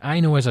child, I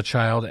know as a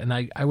child, and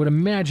I would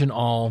imagine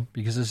all,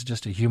 because this is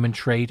just a human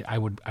trait, I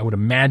would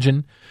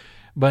imagine.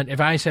 But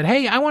if I said,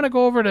 hey, I want to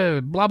go over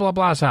to blah, blah,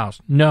 blah's house.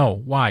 No.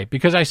 Why?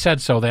 Because I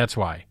said so, that's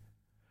why.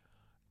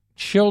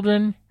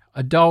 Children,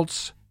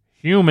 adults,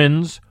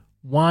 humans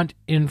want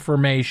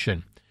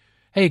information.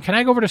 Hey, can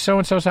I go over to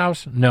so-and-so's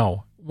house?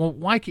 No. Well,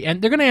 why?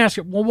 And they're going to ask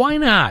you, well, why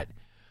not?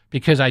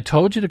 Because I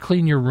told you to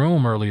clean your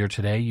room earlier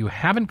today. You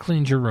haven't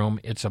cleaned your room.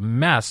 It's a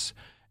mess.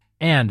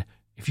 And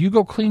if you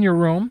go clean your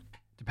room,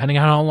 depending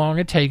on how long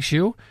it takes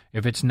you,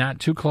 if it's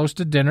not too close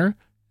to dinner,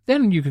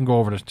 then you can go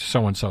over to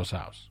so-and-so's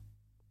house.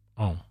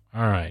 Oh,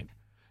 all right.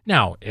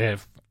 Now,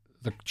 if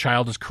the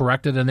child is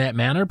corrected in that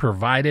manner,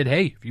 provided,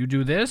 hey, if you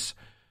do this,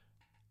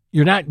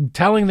 you're not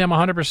telling them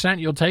 100%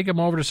 you'll take them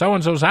over to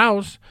so-and-so's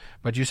house,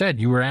 but you said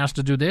you were asked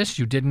to do this,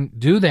 you didn't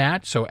do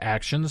that, so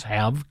actions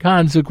have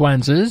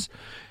consequences.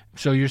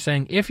 So you're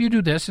saying if you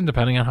do this, and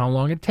depending on how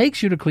long it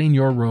takes you to clean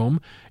your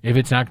room, if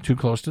it's not too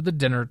close to the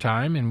dinner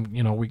time, and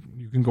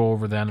you can go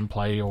over then and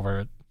play over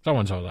at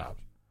so-and-so's house.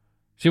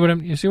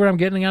 You see what I'm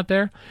getting at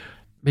there?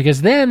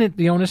 Because then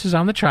the onus is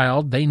on the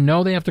child. They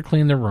know they have to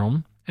clean their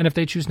room. And if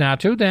they choose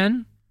not to,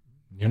 then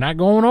you're not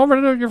going over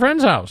to your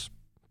friend's house.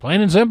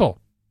 Plain and simple.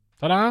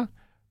 Ta-da.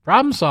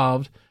 Problem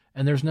solved.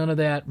 And there's none of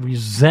that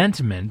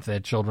resentment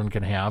that children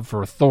can have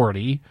for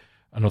authority,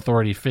 an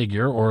authority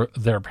figure, or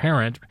their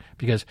parent.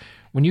 Because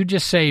when you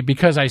just say,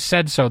 because I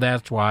said so,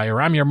 that's why,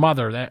 or I'm your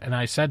mother and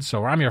I said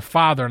so, or I'm your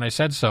father and I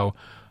said so,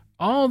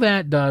 all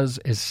that does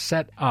is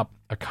set up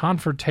a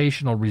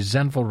confrontational,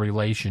 resentful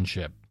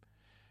relationship.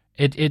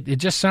 It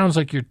just sounds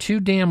like you're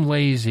too damn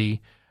lazy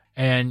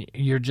and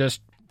you're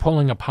just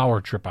pulling a power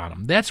trip on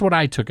them. That's what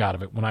I took out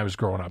of it when I was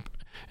growing up.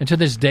 And to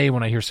this day,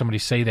 when I hear somebody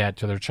say that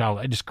to their child,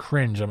 I just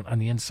cringe. On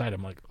the inside,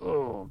 I'm like,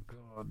 oh,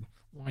 God,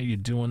 why are you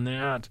doing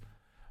that?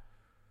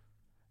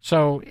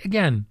 So,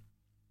 again,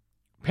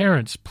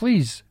 parents,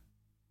 please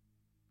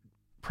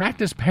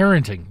practice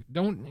parenting.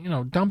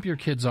 Don't, dump your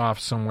kids off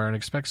somewhere and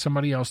expect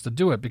somebody else to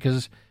do it,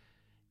 because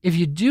if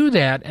you do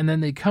that and then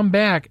they come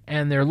back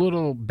and they're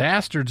little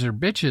bastards or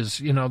bitches,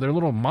 they're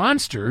little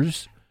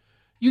monsters,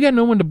 you got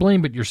no one to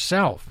blame but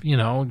yourself. You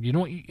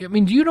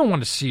don't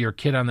want to see your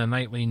kid on the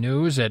nightly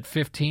news at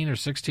 15 or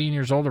 16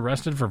 years old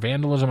arrested for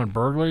vandalism and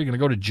burglary. You're going to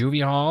go to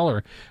juvie hall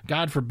or,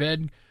 God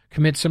forbid,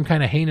 commit some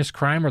kind of heinous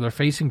crime, or they're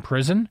facing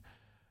prison,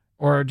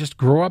 or just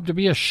grow up to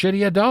be a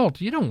shitty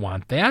adult. You don't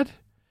want that.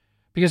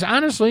 Because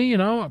honestly, you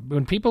know,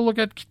 when people look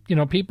at, you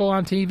know, people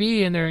on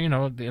TV and they're, you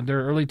know,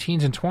 their early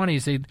teens and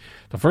 20s,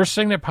 the first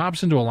thing that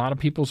pops into a lot of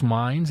people's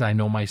minds, I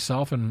know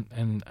myself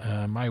and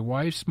my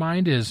wife's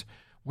mind, is,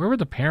 where were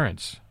the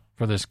parents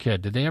for this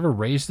kid? Did they ever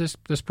raise this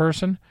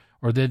person?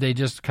 Or did they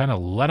just kind of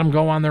let them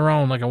go on their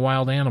own like a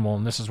wild animal,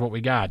 and this is what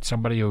we got?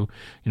 Somebody who,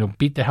 you know,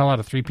 beat the hell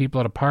out of 3 people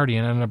at a party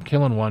and ended up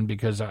killing one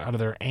because out of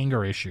their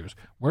anger issues.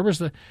 Where was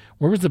the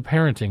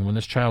parenting when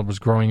this child was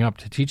growing up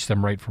to teach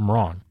them right from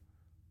wrong?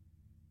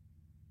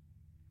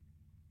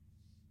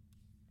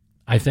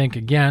 I think,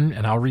 again,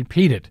 and I'll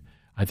repeat it,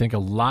 I think a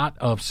lot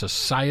of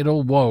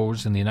societal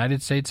woes in the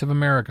United States of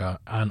America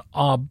on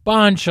a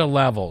bunch of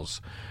levels,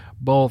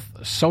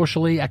 both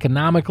socially,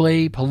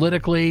 economically,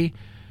 politically,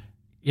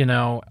 you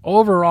know,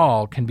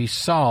 overall can be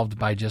solved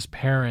by just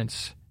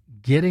parents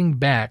getting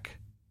back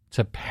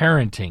to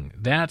parenting.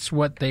 That's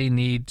what they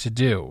need to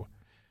do,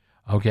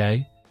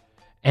 okay?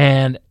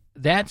 And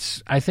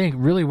that's, I think,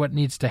 really what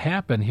needs to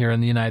happen here in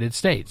the United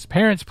States.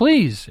 Parents,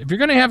 please, if you're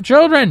going to have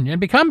children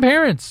and become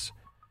parents,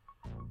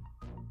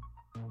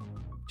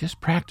 just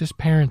practice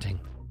parenting.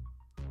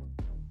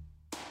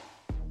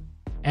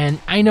 And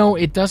I know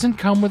it doesn't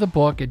come with a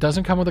book. It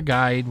doesn't come with a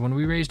guide. When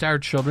we raised our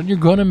children, you're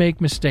going to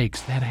make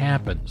mistakes. That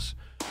happens.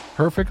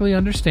 Perfectly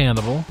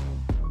understandable.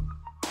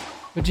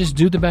 But just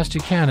do the best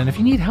you can. And if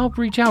you need help,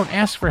 reach out.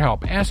 Ask for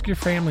help. Ask your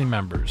family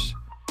members.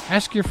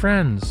 Ask your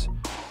friends.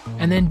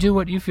 And then do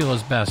what you feel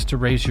is best to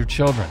raise your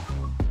children.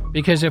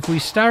 Because if we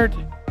start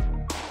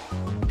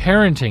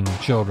parenting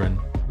children,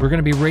 we're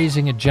going to be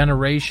raising a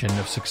generation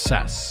of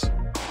success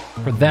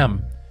for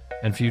them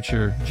and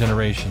future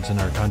generations in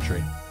our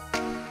country.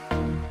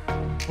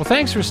 Well,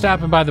 thanks for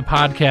stopping by the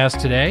podcast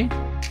today.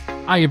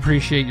 I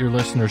appreciate your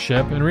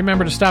listenership. And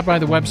remember to stop by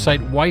the website,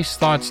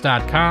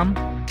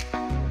 weissthoughts.com.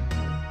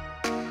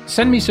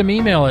 Send me some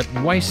email at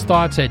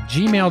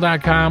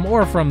weissthoughts@gmail.com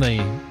or from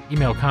the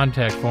email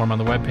contact form on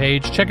the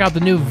webpage. Check out the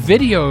new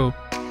video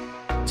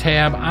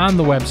tab on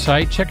the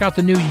website. Check out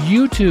the new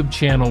YouTube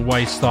channel,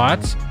 Weiss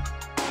Thoughts.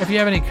 If you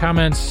have any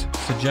comments,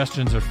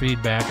 suggestions, or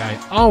feedback, I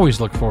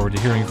always look forward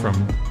to hearing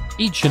from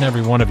each and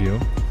every one of you.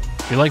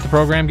 If you like the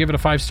program, give it a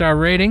 5-star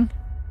rating.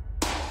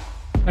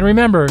 And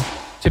remember,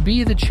 to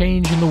be the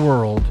change in the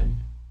world,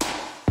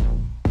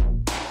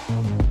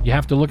 you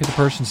have to look at the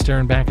person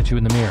staring back at you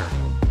in the mirror.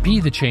 Be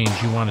the change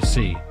you want to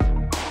see.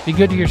 Be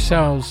good to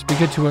yourselves. Be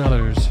good to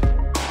others.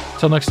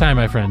 Till next time,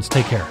 my friends,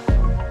 take care.